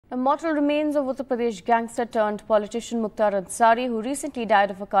The mortal remains of Uttar Pradesh gangster-turned-politician Mukhtar Ansari, who recently died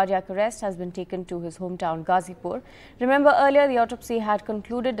of a cardiac arrest, has been taken to his hometown Ghazipur. Remember, earlier the autopsy had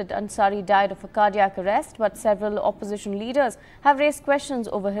concluded that Ansari died of a cardiac arrest, but several opposition leaders have raised questions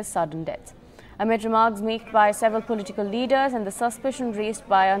over his sudden death. Amid remarks made by several political leaders and the suspicion raised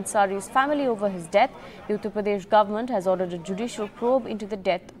by Ansari's family over his death, the Uttar Pradesh government has ordered a judicial probe into the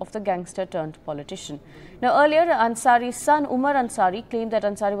death of the gangster-turned-politician. Now, earlier, Ansari's son Umar Ansari claimed that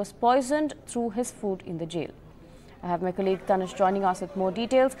Ansari was poisoned through his food in the jail. I have my colleague Tanish joining us with more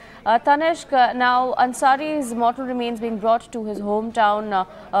details. Tanish, now Ansari's mortal remains being brought to his hometown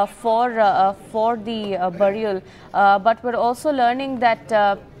for the burial, but we're also learning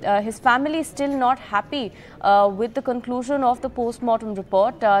that his family is still not happy with the conclusion of the post-mortem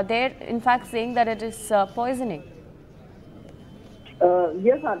report. They're in fact saying that it is poisoning.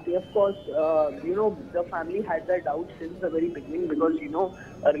 Yes, Aarti, of course, the family had their doubts since the very beginning because,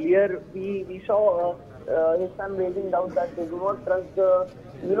 earlier we saw his son raising doubts that they do not trust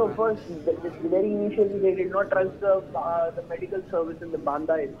first, very initially they did not trust the medical service in the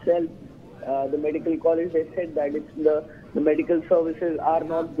Banda itself. The medical college, they said that the medical services are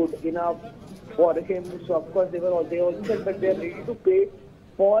not good enough for him. So, of course, they also said that they are ready to pay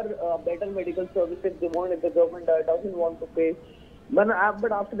for better medical services if the government doesn't want to pay. But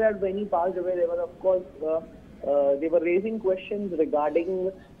after that, when he passed away, they were, of course, they were raising questions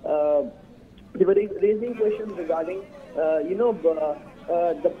regarding the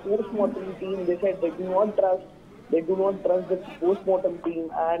post-mortem team. They said they do not trust the post-mortem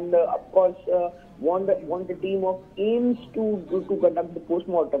team, and of course want the team of AIMS to conduct the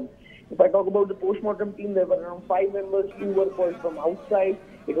post-mortem. If I talk about the post-mortem team, there were around 5 members. 2 were called from outside.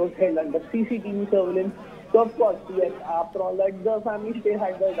 It was held under CCTV surveillance. So, of course, yes, after all that, the family still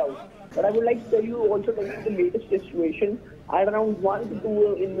had their doubts. But I would like to tell you the latest situation. At around 1 to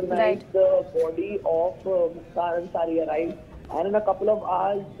 2 in the night, the body of Mukhtar Ansari arrived. And in a couple of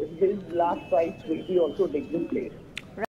hours, his last rites will be also taking place.